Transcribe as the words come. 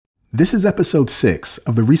This is episode 6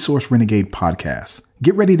 of the Resource Renegade podcast.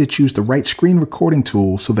 Get ready to choose the right screen recording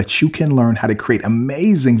tool so that you can learn how to create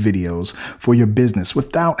amazing videos for your business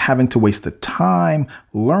without having to waste the time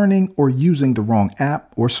learning or using the wrong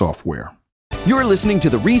app or software. You're listening to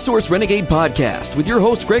the Resource Renegade podcast with your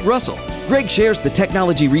host, Greg Russell. Greg shares the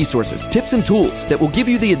technology resources, tips, and tools that will give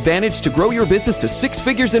you the advantage to grow your business to 6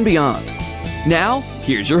 figures and beyond. Now,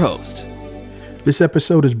 here's your host. This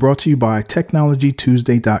episode is brought to you by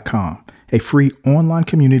TechnologyTuesday.com, a free online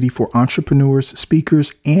community for entrepreneurs,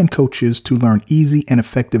 speakers, and coaches to learn easy and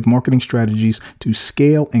effective marketing strategies to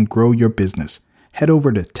scale and grow your business. Head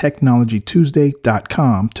over to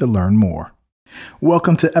TechnologyTuesday.com to learn more.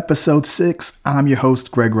 Welcome to episode 6. I'm your host,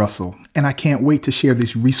 Greg Russell, and I can't wait to share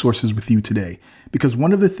these resources with you today because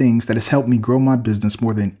one of the things that has helped me grow my business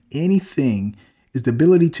more than anything is the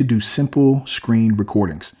ability to do simple screen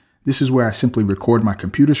recordings. This is where I simply record my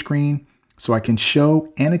computer screen so I can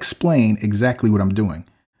show and explain exactly what I'm doing.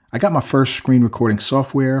 I got my first screen recording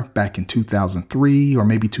software back in 2003 or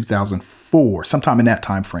maybe 2004, sometime in that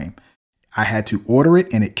time frame. I had to order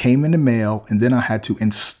it and it came in the mail, and then I had to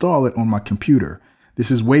install it on my computer.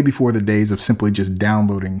 This is way before the days of simply just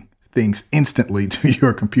downloading things instantly to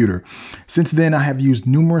your computer. Since then, I have used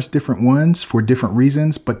numerous different ones for different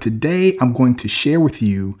reasons, but today I'm going to share with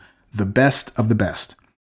you the best of the best.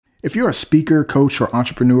 If you're a speaker, coach, or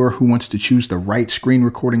entrepreneur who wants to choose the right screen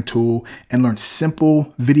recording tool and learn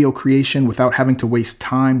simple video creation without having to waste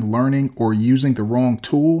time learning or using the wrong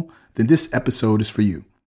tool, then this episode is for you.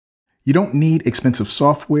 You don't need expensive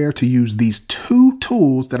software to use these 2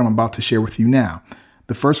 tools that I'm about to share with you now.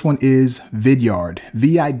 The first one is Vidyard,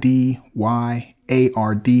 Vidyard.com,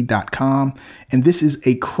 and this is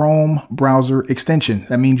a Chrome browser extension.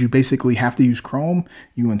 That means you basically have to use Chrome.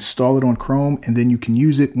 You install it on Chrome, and then you can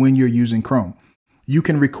use it when you're using Chrome. You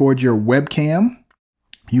can record your webcam,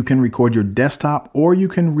 you can record your desktop, or you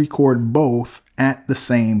can record both at the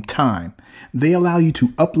same time. They allow you to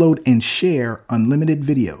upload and share unlimited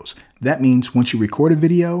videos. That means once you record a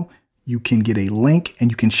video, you can get a link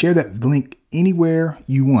and you can share that link anywhere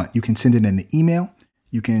you want. You can send it in an email.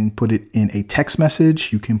 You can put it in a text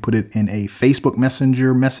message. You can put it in a Facebook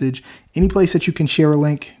Messenger message. Any place that you can share a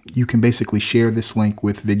link, you can basically share this link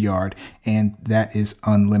with Vidyard, and that is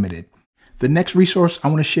unlimited. The next resource I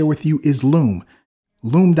want to share with you is Loom.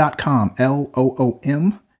 Loom.com,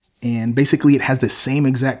 Loom. And basically it has the same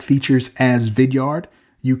exact features as Vidyard.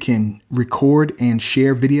 You can record and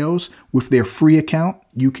share videos with their free account.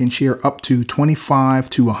 You can share up to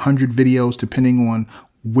 25 to 100 videos, depending on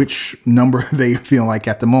which number they feel like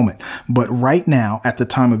at the moment. But right now, at the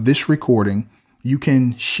time of this recording, you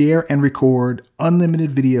can share and record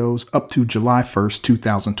unlimited videos up to July 1st,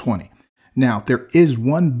 2020. Now, there is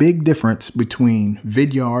one big difference between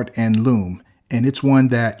Vidyard and Loom, and it's one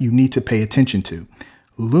that you need to pay attention to.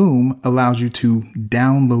 Loom allows you to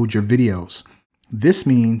download your videos. This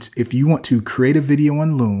means if you want to create a video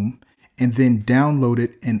on Loom and then download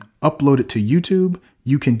it and upload it to YouTube,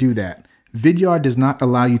 you can do that. Vidyard does not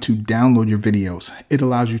allow you to download your videos. It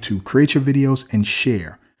allows you to create your videos and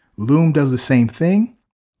share. Loom does the same thing,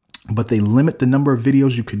 but they limit the number of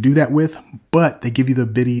videos you could do that with, but they give you the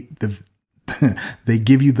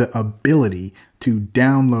ability to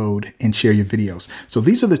download and share your videos. So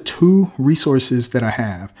these are the 2 resources that I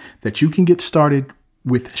have that you can get started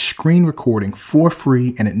with screen recording for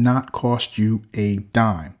free and it not cost you a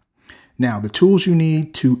dime. Now, the tools you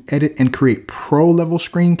need to edit and create pro-level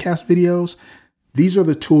screencast videos, these are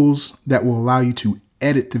the tools that will allow you to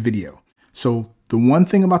edit the video. So the one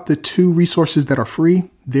thing about the 2 resources that are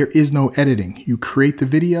free, there is no editing. You create the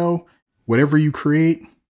video, whatever you create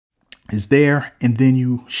is there, and then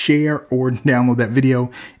you share or download that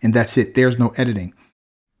video, and that's it. There's no editing.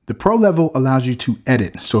 The pro level allows you to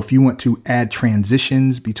edit. So if you want to add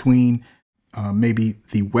transitions between maybe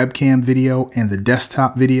the webcam video and the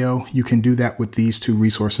desktop video, you can do that with these 2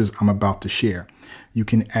 resources I'm about to share. You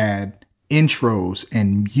can add intros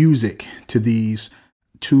and music to these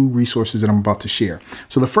 2 resources that I'm about to share.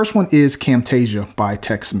 So the first one is Camtasia by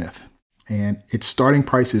TechSmith. And its starting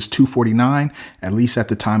price is $249, at least at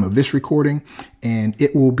the time of this recording. And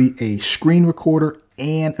it will be a screen recorder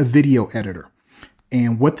and a video editor.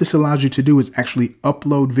 And what this allows you to do is actually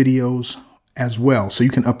upload videos as well. So you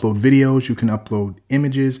can upload videos, you can upload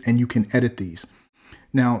images, and you can edit these.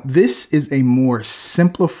 Now, this is a more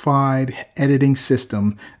simplified editing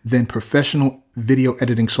system than professional video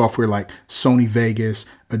editing software like Sony Vegas,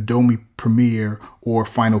 Adobe Premiere, or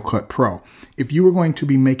Final Cut Pro. If you were going to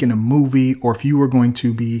be making a movie, or if you were going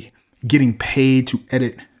to be getting paid to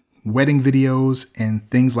edit wedding videos and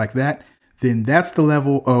things like that, then that's the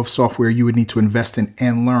level of software you would need to invest in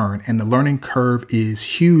and learn. And the learning curve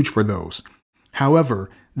is huge for those. However,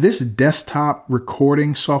 this desktop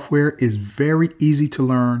recording software is very easy to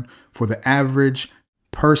learn for the average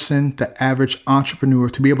person, the average entrepreneur,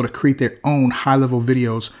 to be able to create their own high-level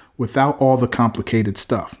videos without all the complicated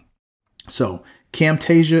stuff. So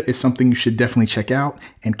Camtasia is something you should definitely check out.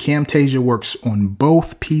 And Camtasia works on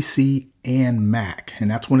both PC and Mac. And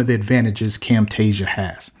that's one of the advantages Camtasia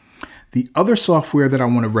has. The other software that I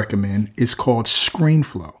want to recommend is called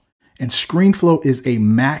ScreenFlow. And ScreenFlow is a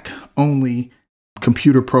Mac-only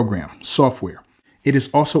computer program software. It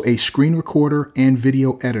is also a screen recorder and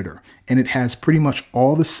video editor, and it has pretty much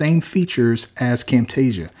all the same features as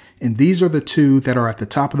Camtasia. And these are the two that are at the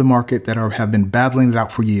top of the market that have been battling it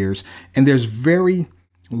out for years. And there's very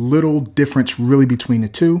little difference really between the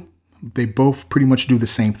two. They both pretty much do the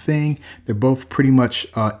same thing. They're both pretty much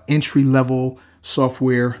entry-level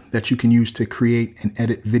software that you can use to create and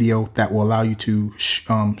edit video that will allow you to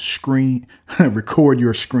record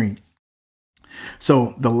your screen.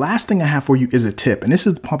 So the last thing I have for you is a tip, and this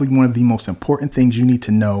is probably one of the most important things you need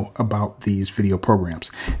to know about these video programs.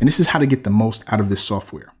 And this is how to get the most out of this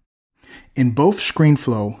software. In both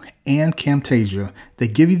ScreenFlow and Camtasia, they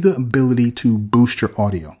give you the ability to boost your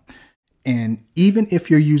audio. And even if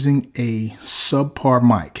you're using a subpar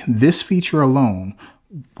mic, this feature alone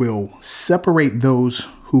will separate those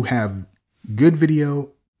who have good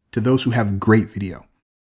video to those who have great video.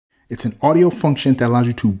 It's an audio function that allows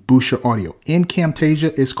you to boost your audio. In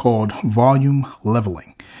Camtasia, it's called volume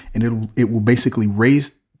leveling, and it will basically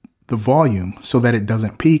raise the volume so that it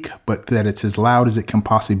doesn't peak, but that it's as loud as it can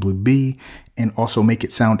possibly be, and also make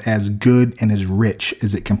it sound as good and as rich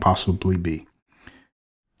as it can possibly be.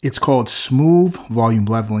 It's called smooth volume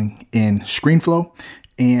leveling in ScreenFlow,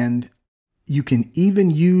 and you can even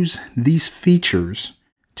use these features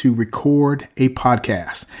to record a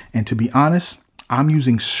podcast. And to be honest, I'm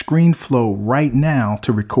using ScreenFlow right now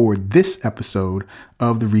to record this episode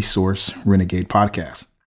of the Resource Renegade podcast.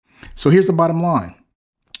 So here's the bottom line.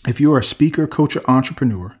 If you're a speaker, coach, or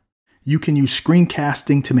entrepreneur, you can use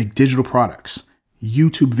screencasting to make digital products,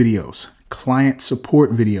 YouTube videos, client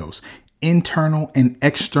support videos, internal and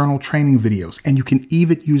external training videos, and you can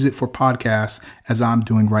even use it for podcasts as I'm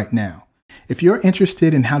doing right now. If you're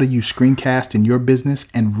interested in how to use Screencast in your business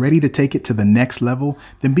and ready to take it to the next level,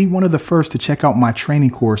 then be one of the first to check out my training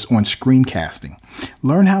course on screencasting.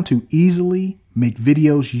 Learn how to easily make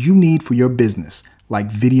videos you need for your business,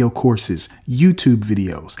 like video courses, YouTube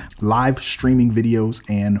videos, live streaming videos,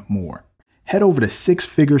 and more. Head over to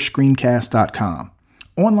sixfigurescreencast.com.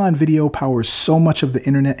 Online video powers so much of the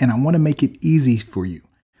internet, and I want to make it easy for you.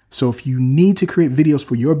 So if you need to create videos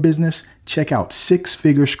for your business, check out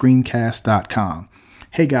sixfigurescreencast.com.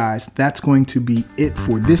 Hey guys, that's going to be it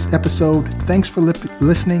for this episode. Thanks for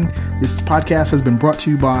listening. This podcast has been brought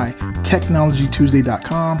to you by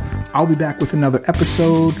technologytuesday.com. I'll be back with another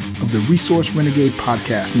episode of the Resource Renegade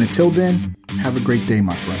podcast. And until then, have a great day,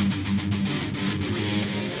 my friend.